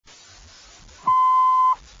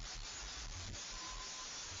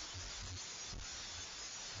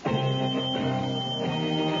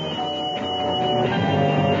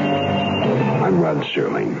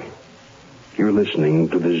listening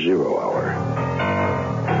to the Zero Hour.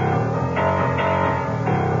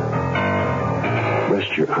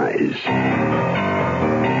 Rest your eyes.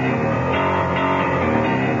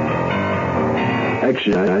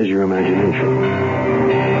 Exercise your imagination.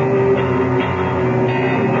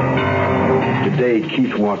 Today,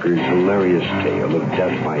 Keith Walker's hilarious tale of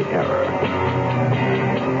death by error.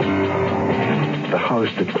 The house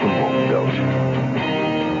that Clemont built.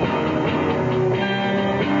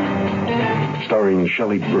 Starring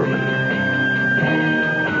Shelley Berman.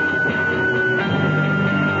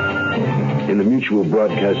 In the Mutual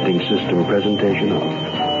Broadcasting System presentation of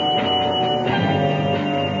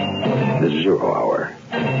The Zero Hour.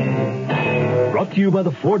 Brought to you by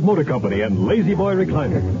the Ford Motor Company and Lazy Boy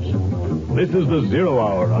Recliners. This is The Zero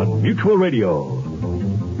Hour on Mutual Radio.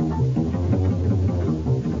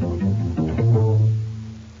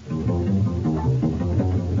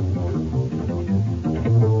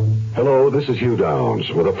 Hello, this is Hugh Downs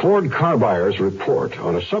with a Ford Car Buyers Report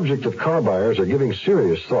on a subject that car buyers are giving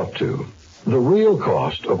serious thought to. The real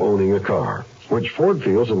cost of owning a car, which Ford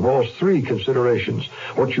feels involves three considerations.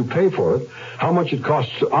 What you pay for it, how much it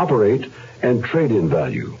costs to operate, and trade-in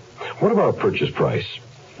value. What about purchase price?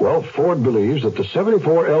 Well, Ford believes that the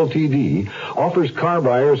 74 LTD offers car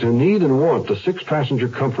buyers who need and want the six-passenger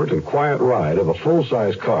comfort and quiet ride of a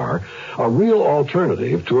full-size car a real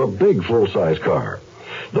alternative to a big full-size car.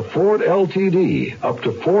 The Ford LTD, up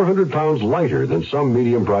to 400 pounds lighter than some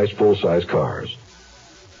medium-priced full-size cars.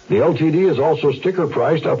 The LTD is also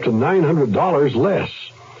sticker-priced up to $900 less.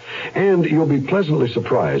 And you'll be pleasantly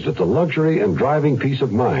surprised at the luxury and driving peace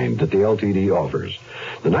of mind that the LTD offers.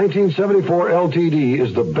 The 1974 LTD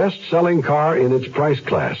is the best-selling car in its price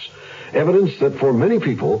class. Evidence that for many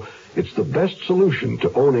people, it's the best solution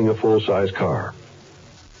to owning a full-size car.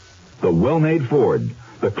 The well-made Ford.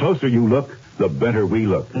 The closer you look, the better we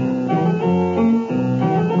look. The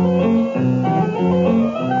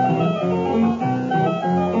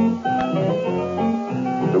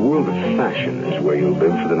world of fashion is where you'll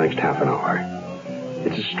live for the next half an hour.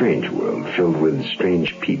 It's a strange world filled with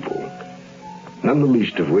strange people. None the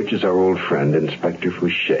least of which is our old friend, Inspector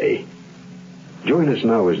Fouché. Join us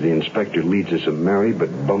now as the inspector leads us a merry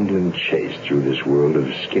but bumbling chase through this world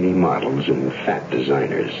of skinny models and fat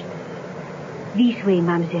designers. This way,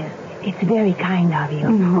 mademoiselle. It's very kind of you.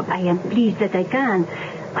 No, I am pleased that I can.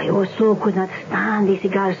 I also could not stand the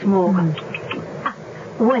cigar smoke.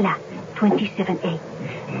 Voila, 27A.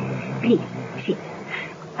 Please, sit.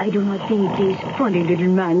 I do not think this funny little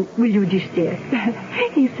man will do this there.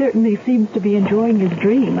 He certainly seems to be enjoying his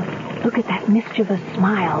dream. Look at that mischievous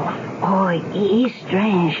smile. Oh, he is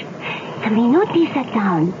strange. Can we not be sat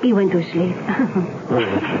down? He went to sleep.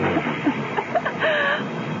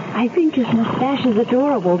 I think his mustache is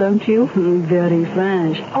adorable, don't you? Very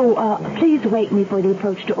French. Oh, please wake me for the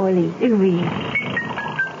approach to Orly. Oui.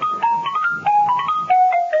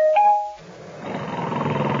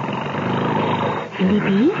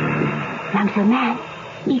 Libby? Mademoiselle Man,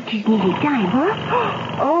 it is nearly time, huh?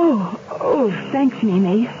 Oh, thanks,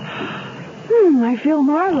 Mimi. I feel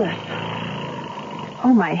marvelous.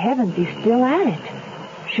 Oh, my heavens, he's still at it.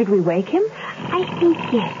 Should we wake him? I think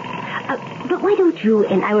yes. But why don't you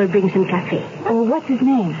and I will bring some cafe? Oh, what's his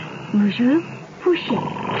name? Monsieur Fouché.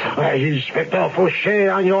 Inspector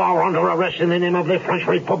Fouché, you are under arrest in the name of the French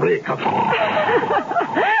Republic.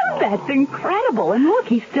 That's incredible. And look,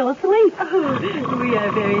 he's still asleep. Oh, we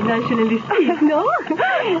are very nationalistic, no?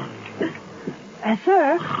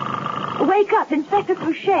 Sir, wake up. Inspector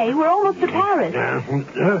Fouché, we're almost to Paris.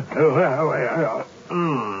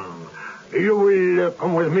 You will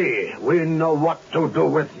come with me. We know what to do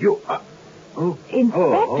with you.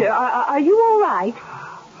 Inspector, are you all right?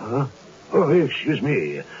 Huh? Oh, excuse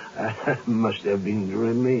me. I must have been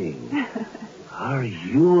dreaming. Are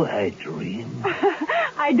you a dream?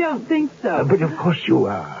 I don't think so. But of course you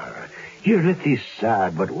are. Here, let these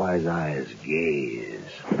sad but wise eyes gaze.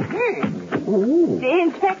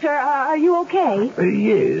 Inspector, are you okay?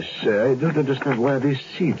 Yes. I don't understand why these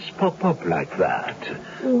seats pop up like that.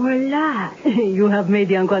 Voila. You have made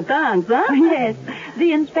the incontents, huh? Yes.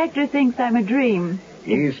 The inspector thinks I'm a dream.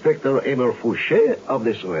 Inspector Emmer Fouché of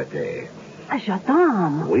the Sûreté. A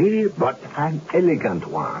gendarme. Oui, but an elegant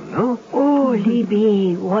one, no? Oh,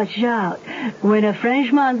 Libby, watch out. When a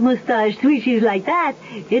Frenchman's mustache twitches like that,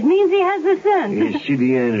 it means he has the sense. C'est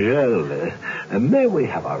the angel. May we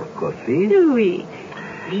have our coffee? Oui.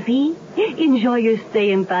 Libby, enjoy your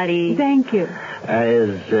stay in Paris. Thank you.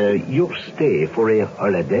 As your stay for a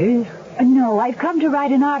holiday? No, I've come to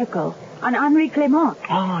write an article on Henri Clemont.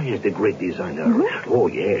 Oh, he's the great designer. Mm-hmm. Oh,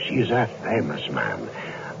 yes, he's a famous man.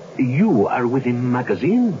 You are with a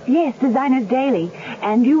magazine? Yes, Designers Daily.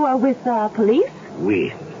 And you are with police?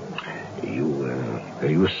 Oui.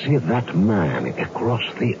 You see that man across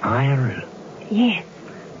the aisle? Yes.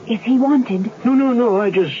 Is he wanted? No. I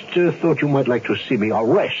just thought you might like to see me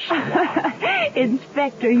arrest.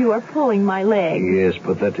 Inspector, you are pulling my leg. Yes,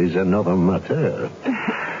 but that is another matter.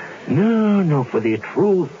 No, for the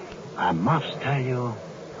truth, I must tell you,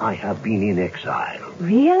 I have been in exile.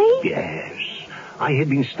 Really? Yes. I have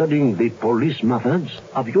been studying the police methods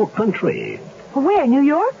of your country. Where, New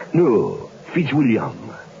York? No,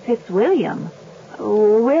 Fitzwilliam. Fitzwilliam?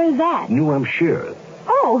 Where is that? New Hampshire.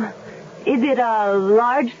 Oh, is it a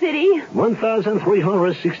large city?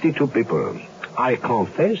 1,362 people. I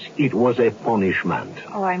confess it was a punishment.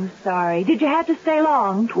 Oh, I'm sorry. Did you have to stay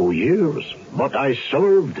long? 2 years. But I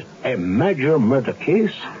solved a major murder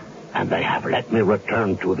case, and they have let me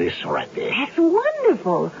return to this city. That's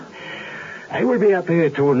wonderful. I will be happy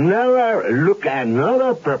to never look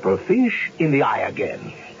another purple fish in the eye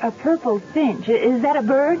again. A purple finch. Is that a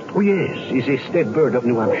bird? Oh, yes. It's a state bird of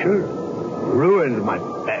New Hampshire. Ruined my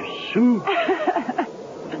best suit.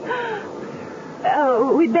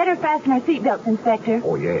 Oh, we'd better fasten our seatbelts, Inspector.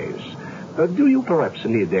 Oh, yes. Do you perhaps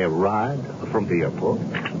need a ride from the airport?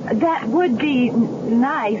 That would be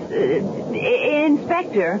nice.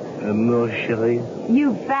 Inspector. No, chérie.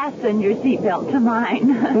 You fastened your seatbelt to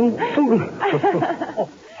mine.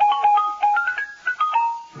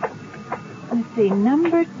 Let's see,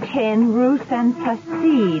 number 10, Rue Saint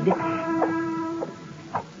Placide.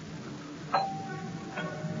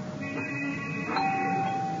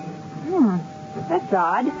 That's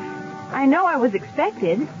odd. I know I was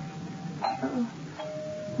expected.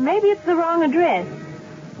 Maybe it's the wrong address.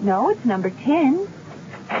 No, it's number 10.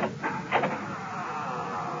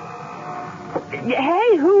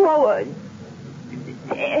 Hey, who...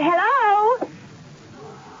 hello?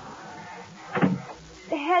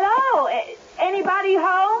 Hello? Anybody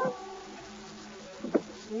home?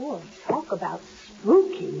 Oh, talk about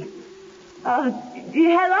spooky.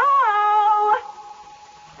 Hello?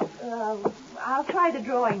 I'll try the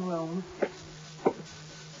drawing room.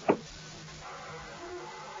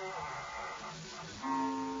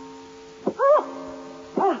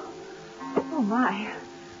 Oh, my.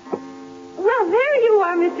 Well, there you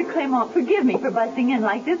are, Mr. Clemont. Forgive me for busting in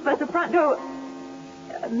like this, but the front door...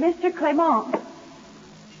 Mr. Clemont.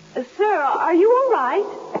 Sir, are you all right?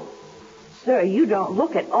 Sir, you don't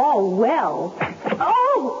look at all well.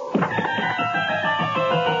 Oh!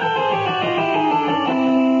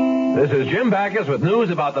 This is Jim Backus with news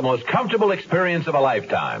about the most comfortable experience of a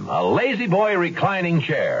lifetime, a Lazy Boy reclining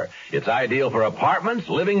chair. It's ideal for apartments,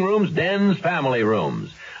 living rooms, dens, family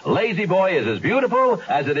rooms. Lazy Boy is as beautiful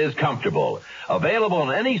as it is comfortable. Available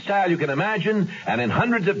in any style you can imagine and in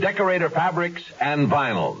hundreds of decorator fabrics and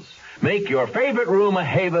vinyls. Make your favorite room a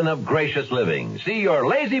haven of gracious living. See your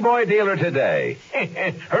Lazy Boy dealer today.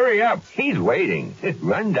 Hurry up. He's waiting.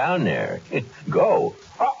 Run down there. Go.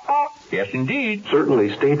 Yes, indeed.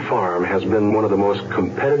 Certainly, State Farm has been one of the most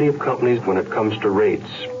competitive companies when it comes to rates.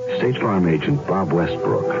 State Farm agent Bob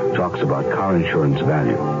Westbrook talks about car insurance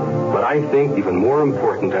value. But I think even more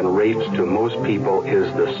important than rates to most people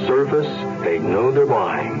is the service they know they're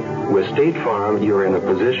buying. With State Farm, you're in a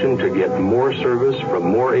position to get more service from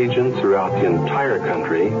more agents throughout the entire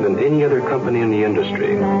country than any other company in the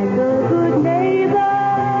industry. Like a good neighbor,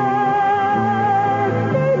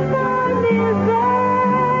 State Farm is there.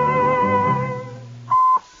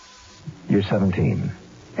 You're 17,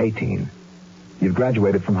 18. You've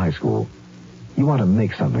graduated from high school. You want to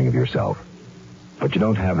make something of yourself. But you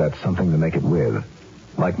don't have that something to make it with,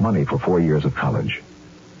 like money for 4 years of college.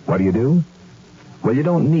 What do? Well, you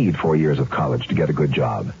don't need 4 years of college to get a good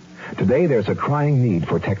job. Today, there's a crying need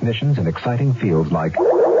for technicians in exciting fields like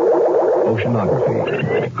oceanography,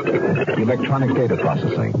 electronic data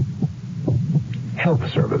processing, health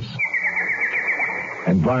service,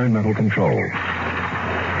 environmental control,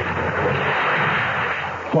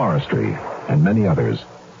 forestry, and many others.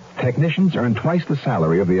 Technicians earn twice the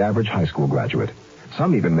salary of the average high school graduate.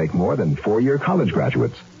 Some even make more than 4-year college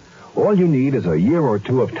graduates. All you need is a year or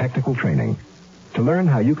two of technical training. To learn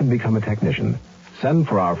how you can become a technician, send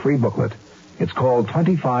for our free booklet. It's called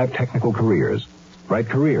 25 Technical Careers. Write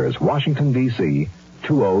Careers, Washington, D.C.,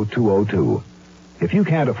 20202. If you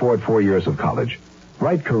can't afford 4 years of college,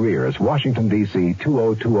 write Careers, Washington, D.C.,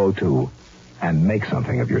 20202, and make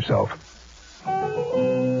something of yourself.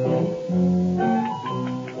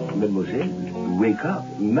 Mademoiselle, wake up.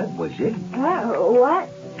 Mademoiselle. What?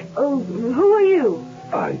 Oh, who are you?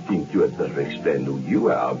 I think you had better explain who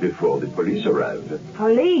you are before the police arrive.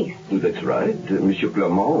 Police? That's right. Monsieur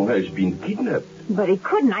Clemont has been kidnapped. But he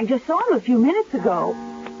couldn't. I just saw him a few minutes ago.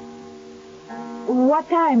 What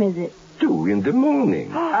time is it? 2 in the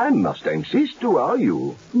morning. I must insist. Who are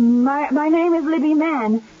you? My name is Libby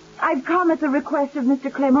Mann. I've come at the request of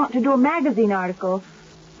Mr. Clemont to do a magazine article.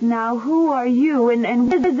 Now, who are you,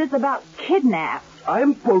 and what is this about kidnapped? I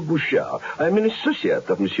am Paul Bouchard. I am an associate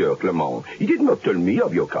of Monsieur Clemont. He did not tell me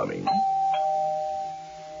of your coming.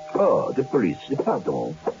 Oh, the police.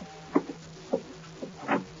 Pardon.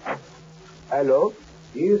 Hello?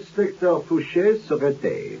 Inspector Fouché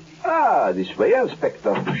Secrétaire. Ah, this way,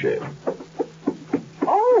 Inspector Boucher.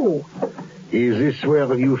 Oh, Is this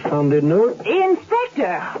where you found the note?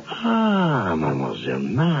 Inspector. Ah, Mademoiselle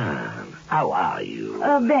Mann. How are you?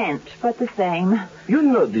 Bent, but the same. You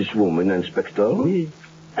know this woman, Inspector? Oui.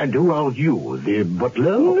 And who are you, the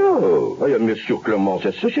butler? No, I am Monsieur Clement's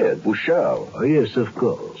associate, Bouchard. Oh, yes, of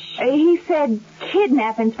course. He said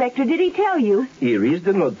kidnap, Inspector. Did he tell you? Here is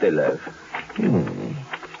the note they left.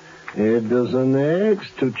 A dozen eggs,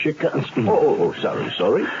 2 chickens.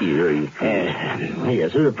 Sorry. Here it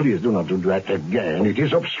is. Yes, please do not do that again. It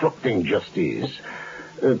is obstructing justice.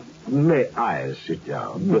 May I sit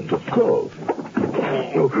down? But of course.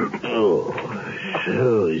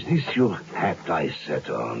 So, is this your hat I sat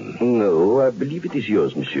on? No, I believe it is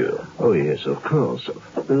yours, monsieur. Oh, yes, of course.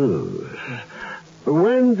 Oh.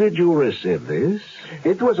 When did you receive this?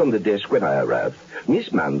 It was on the desk when I arrived.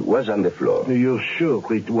 Miss Mann was on the floor. You're sure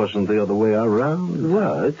it wasn't the other way around?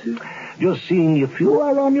 What? Just seeing if you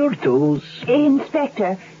are on your toes.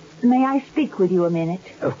 Inspector, may I speak with you a minute?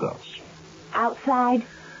 Of course. Outside?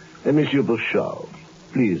 Monsieur Bouchard,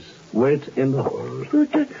 please wait in the hall.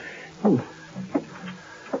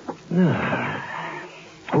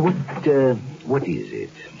 What is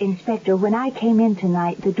it? Inspector, when I came in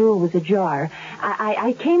tonight, the door was ajar.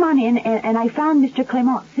 I came on in, and I found Mr.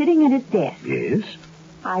 Clemont sitting at his desk. Yes?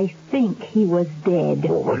 I think he was dead.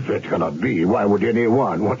 Oh, well, that cannot be. Why would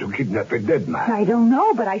anyone want to kidnap a dead man? I don't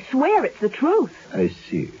know, but I swear it's the truth. I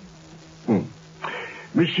see.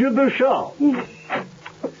 Monsieur Bouchard. Yes.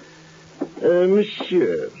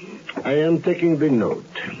 Monsieur, I am taking the note.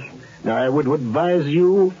 Now, I would advise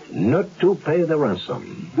you not to pay the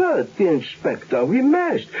ransom. But, Inspector, we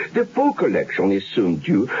must. The full collection is soon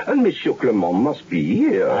due, and Monsieur Clement must be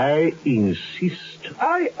here. I insist.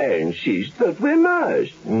 I insist that we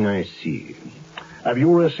must. I see. Have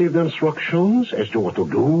you received instructions as to what to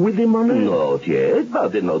do with the money? Not yet,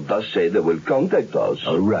 but the note does say they will contact us.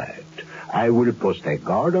 All right. I will post a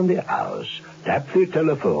guard on the house. Tap the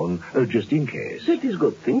telephone, just in case. That is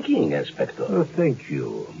good thinking, Inspector. Thank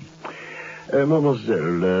you.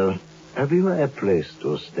 Mademoiselle, have you a place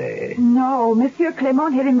to stay? No, Monsieur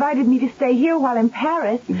Clemont had invited me to stay here while in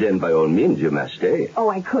Paris. Then by all means you must stay. Oh,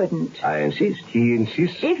 I couldn't. I insist. He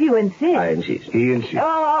insists? If you insist. I insist. He insists. Oh,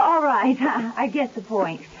 all right. I get the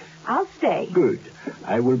point. I'll stay. Good.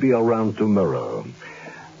 I will be around tomorrow.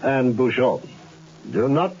 And Bouchard, do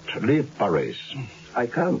not leave Paris. I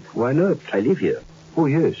can't. Why not? I live here. Oh,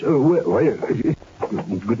 yes.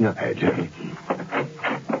 Good night.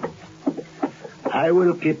 I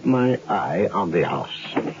will keep my eye on the house.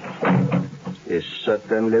 Is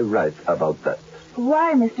certainly right about that.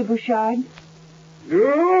 Why, Mr. Bouchard?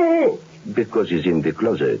 No! Because he's in the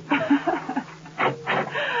closet.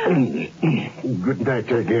 Good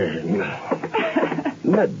night again.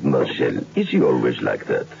 Mademoiselle, is he always like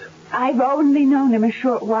that? I've only known him a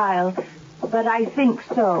short while, but I think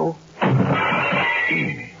so. I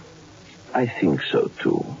think so,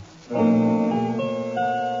 too.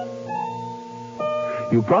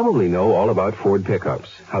 You probably know all about Ford pickups,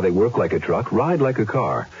 how they work like a truck, ride like a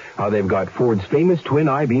car, how they've got Ford's famous twin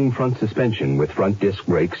I-beam front suspension with front disc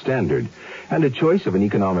brakes standard, and a choice of an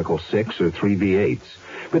economical 6 or 3 V8s.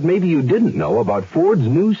 But maybe you didn't know about Ford's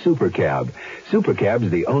new Super Cab. Super Cab's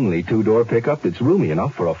the only 2-door pickup that's roomy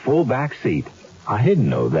enough for a full back seat. I didn't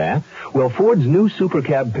know that. Well, Ford's new Super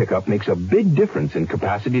Cab pickup makes a big difference in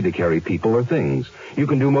capacity to carry people or things. You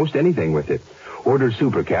can do most anything with it. Order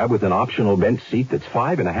Super Cab with an optional bench seat that's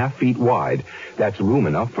 5.5 feet wide. That's room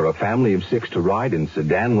enough for a family of 6 to ride in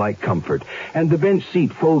sedan-like comfort. And the bench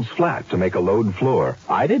seat folds flat to make a load floor.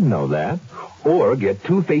 I didn't know that. Or get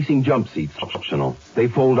 2 facing jump seats optional. They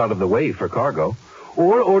fold out of the way for cargo.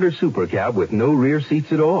 Or order Super Cab with no rear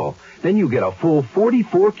seats at all. Then you get a full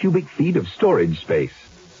 44 cubic feet of storage space.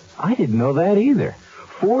 I didn't know that either.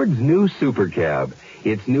 Ford's new Super Cab.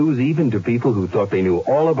 It's news even to people who thought they knew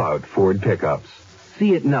all about Ford pickups.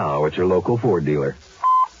 See it now at your local Ford dealer.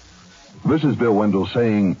 This is Bill Wendell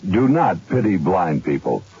saying, do not pity blind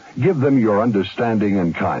people. Give them your understanding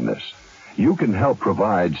and kindness. You can help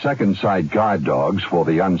provide second sight guide dogs for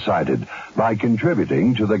the unsighted by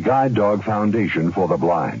contributing to the Guide Dog Foundation for the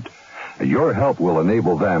Blind. Your help will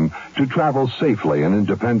enable them to travel safely and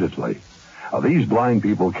independently. These blind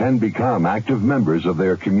people can become active members of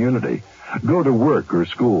their community, go to work or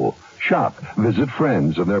school, shop, visit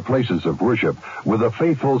friends and their places of worship with a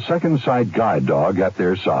faithful second sight guide dog at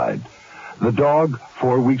their side. The dog,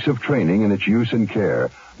 4 weeks of training in its use and care,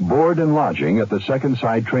 board and lodging at the Second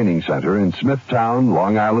Sight Training Center in Smithtown,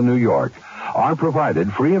 Long Island, New York, are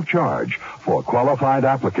provided free of charge for qualified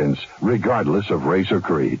applicants regardless of race or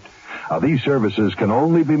creed. These services can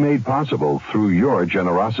only be made possible through your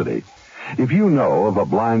generosity. If you know of a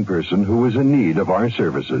blind person who is in need of our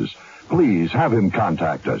services, please have him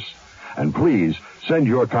contact us. And please send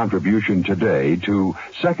your contribution today to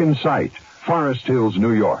Second Sight, Forest Hills,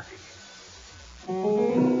 New York.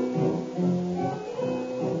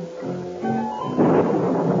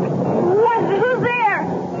 Who's there?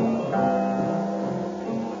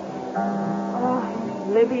 Oh,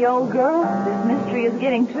 Libby, old girl, this mystery is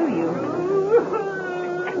getting to you.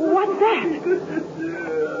 What's that?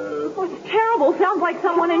 Oh, it's terrible. Sounds like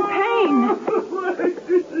someone in pain.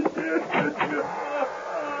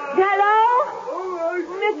 Hello?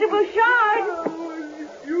 Mr. Bouchard?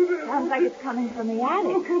 Sounds like it's coming from the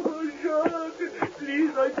attic.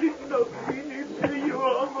 Please, I did not mean it. You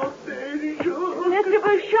are not there. Mr.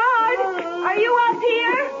 Bouchard, are you up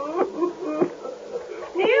here?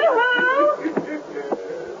 Yoo-hoo!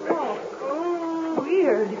 Oh,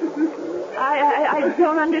 weird. I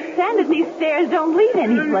don't understand it. These stairs don't lead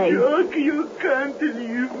anyplace. Jack, you can't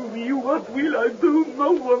leave me. What will I do?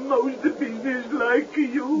 No one knows the business like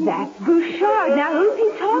you. That's Bouchard. Now, who's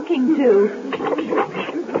he talking to?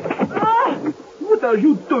 What are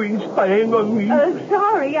you doing spying on me?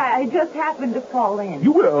 Sorry, I just happened to fall in.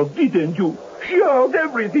 You were, didn't you? Shout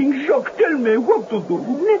everything. Jacques, tell me what to do.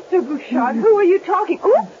 Mr. Bouchard, who are you talking?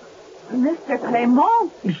 Oops! Mr.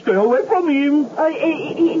 Clemont. Stay away from him.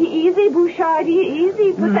 Easy, Bouchard,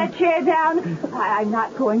 easy. Put that chair down. I'm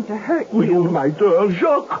not going to hurt you. You might hurt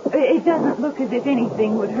Jacques. It doesn't look as if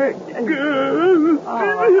anything would hurt. Now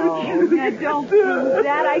don't do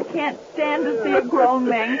that. I can't stand to see a grown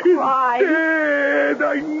man cry. Dead.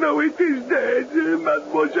 I know it is dead,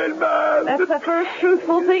 Mademoiselle Ma'am. That's the first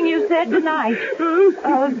truthful thing you said tonight.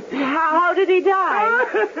 How did he die?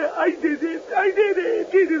 I did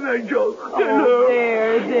it, didn't I, Joe? Oh,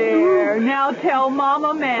 there. Now tell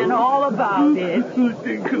Mama Man all about it.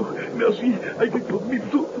 Thank you. Merci. I did not mean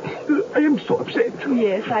to. I am so upset.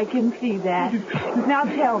 Yes, I can see that. Now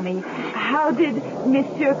tell me, how did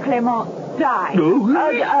Monsieur Clemont die?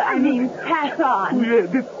 Pass on. We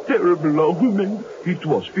had a terrible argument. It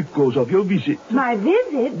was because of your visit. My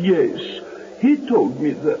visit? Yes. He told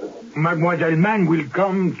me that. Mademoiselle Mann will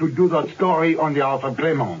come to do the story on behalf of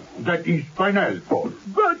Clemont. That is final, Paul.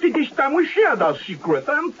 But it is time we shared our secret.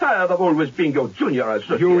 I'm tired of always being your junior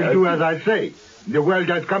associate. You will do as I say. The world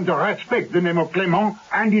has come to respect the name of Clemont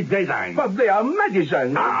and its design. But they are my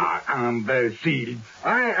designs. Imbecile.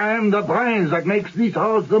 I am the brains that makes this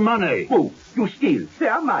house the money. Oh, you steal. They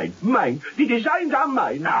are mine. Mine. The designs are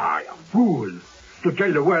mine. Fool. To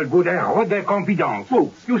tell the world good air, what their confidence.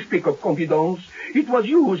 Oh, you speak of confidence. It was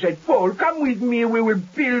you who said, Paul, come with me, we will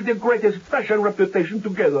build the greatest fashion reputation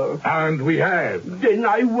together. And we have. Then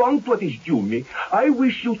I want what is due me. I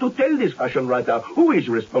wish you to tell this fashion writer who is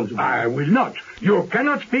responsible. I will not. You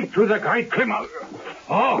cannot speak to the great Clemont.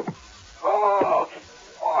 Oh,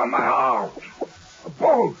 my heart.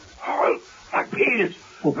 Paul, my pills.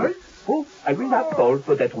 Oh, I will not fall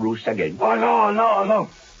for that ruse again. Oh, no.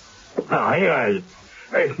 Here,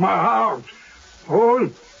 it's my heart. Paul.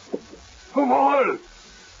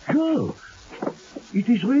 Jacques, it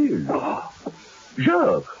is real.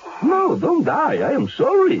 Jacques, no, don't die. I am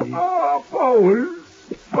sorry. Paul,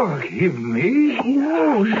 forgive me.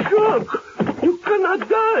 No, Jacques, you cannot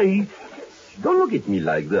die. Don't look at me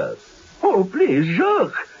like that. Oh, please,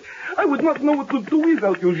 Jacques. I would not know what to do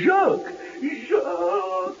without you, Jacques.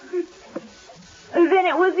 Then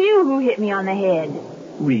it was you who hit me on the head.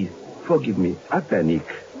 Oui, forgive me. I panic.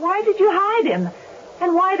 Why did you hide him?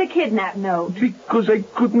 And why the kidnap note? Because I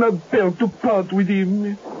could not bear to part with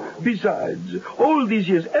him. Besides, all these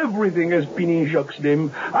years, everything has been in Jacques'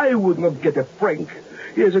 name. I would not get a franc.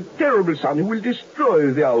 He has a terrible son who will destroy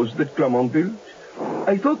the house that Clemont built.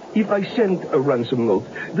 I thought if I sent a ransom note,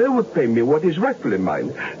 they would pay me what is rightfully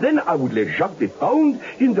mine. Then I would let Jacques be found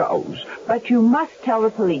in the house. But you must tell the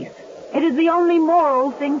police. It is the only moral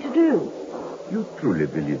thing to do. You truly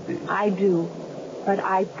believe this? I do. But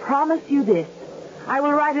I promise you this. I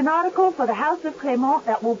will write an article for the House of Clemont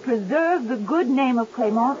that will preserve the good name of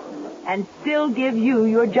Clemont and still give you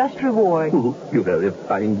your just reward. Oh, you are a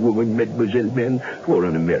fine woman, Mademoiselle Ben, for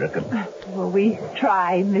an American. Well, we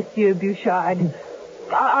try, Monsieur Bouchard.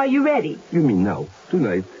 Are you ready? You mean now,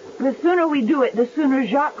 tonight? The sooner we do it, the sooner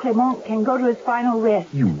Jacques Clemont can go to his final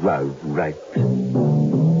rest. You are right.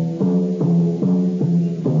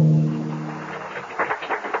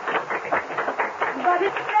 But,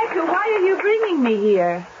 Inspector, why are you bringing me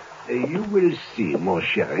here? You will see, mon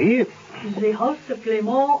chéri. The House of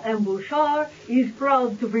Clemont and Bouchard is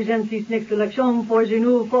proud to present this next election for the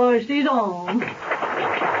new fourth season. Oh,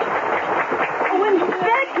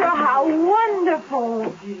 Inspector, how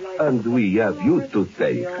wonderful. And we have you to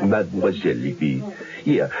thank, Mademoiselle Libby.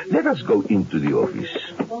 Here, let us go into the office.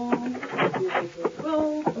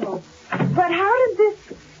 But how did this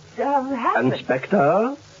happen?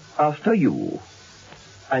 Inspector, after you.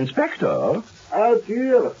 Inspector? Out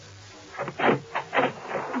here.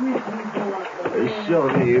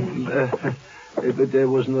 Sorry, but I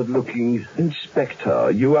was not looking.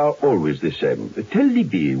 Inspector, you are always the same. Tell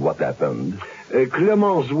Libby what happened.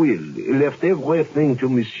 Clement's will left everything to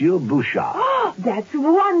Monsieur Bouchard. Oh, that's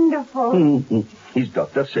wonderful. His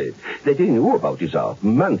doctor said that he knew about his art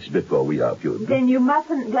months before we argued. Then you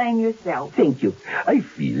mustn't blame yourself. Thank you. I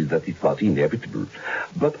feel that it was inevitable.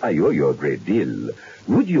 But I owe you a great deal.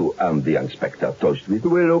 Would you and the inspector toast with?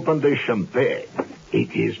 We'll open the champagne.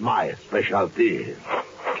 It is my specialty.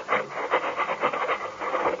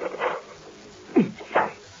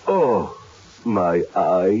 Oh, my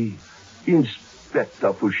eye.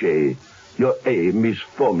 Inspector Fouché, your aim is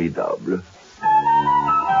formidable.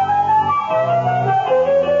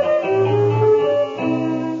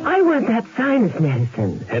 I want that sinus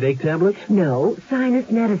medicine. Headache tablets? No, sinus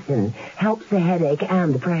medicine. Helps the headache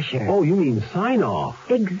and the pressure. Oh, you mean sign-off.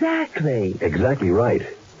 Exactly. Exactly right.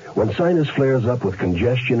 When sinus flares up with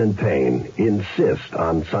congestion and pain, insist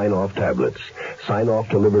on Sign-Off tablets. Sign-Off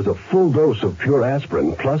delivers a full dose of pure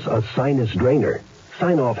aspirin plus a sinus drainer.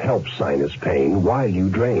 Sign-Off helps sinus pain while you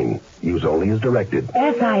drain. Use only as directed.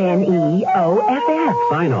 Sineoff.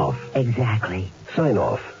 Sign-Off. Exactly.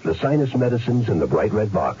 Sign-Off, the sinus medicines in the bright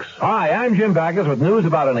red box. Hi, I'm Jim Backus with news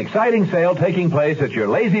about an exciting sale taking place at your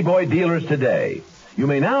Lazy Boy dealers today. You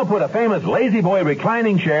may now put a famous Lazy Boy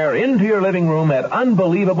reclining chair into your living room at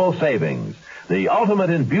unbelievable savings. The ultimate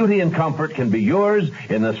in beauty and comfort can be yours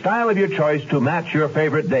in the style of your choice to match your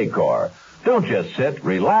favorite decor. Don't just sit,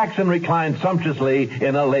 relax, and recline sumptuously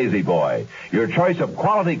in a Lazy Boy. Your choice of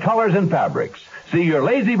quality colors and fabrics. See your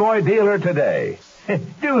Lazy Boy dealer today.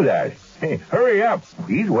 Do that. Hurry up.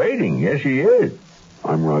 He's waiting. Yes, he is.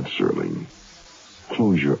 I'm Rod Serling.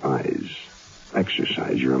 Close your eyes.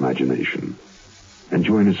 Exercise your imagination. And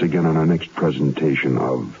join us again on our next presentation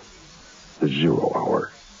of The Zero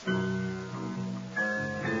Hour.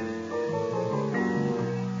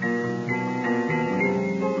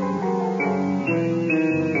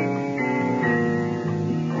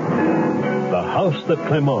 The House That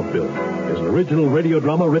Clemont Built is an original radio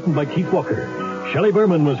drama written by Keith Walker. Shelley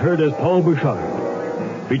Berman was heard as Paul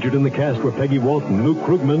Bouchard. Featured in the cast were Peggy Walton, Luke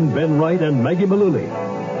Krugman, Ben Wright, and Maggie Mullooly.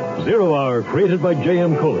 0 Hour, created by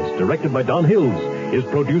J.M. Collis, directed by Don Hills, is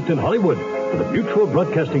produced in Hollywood for the Mutual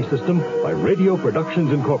Broadcasting System by Radio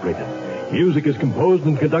Productions Incorporated. Music is composed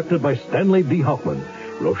and conducted by Stanley D. Hoffman.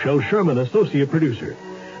 Rochelle Sherman, associate producer.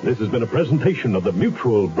 This has been a presentation of the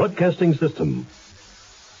Mutual Broadcasting System.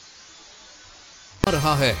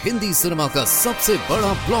 रहा है Hindi cinema का सबसे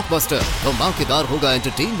बड़ा blockbuster. धमाकेदार होगा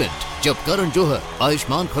entertainment जब करण जौहर,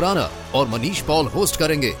 आयुष्मान खुराना और Manish Paul host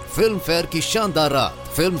करेंगे फिल्म फेयर की शानदार रात।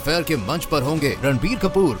 फिल्म फेयर के मंच पर होंगे रणबीर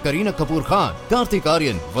कपूर, करीना कपूर खान, कार्तिक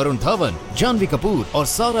आर्यन, वरुण धवन, जानवी कपूर और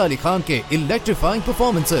सारा अली खान के इलेक्ट्रीफाइंग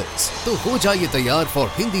परफॉर्मेंसेस। तो हो जाइए तैयार for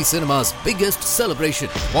Hindi cinema's biggest celebration.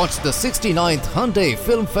 Watch the 69th Hyundai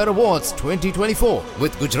Film Fair Awards 2024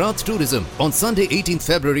 with Gujarat Tourism on Sunday 18th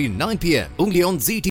February 9 p.m. only on ZT.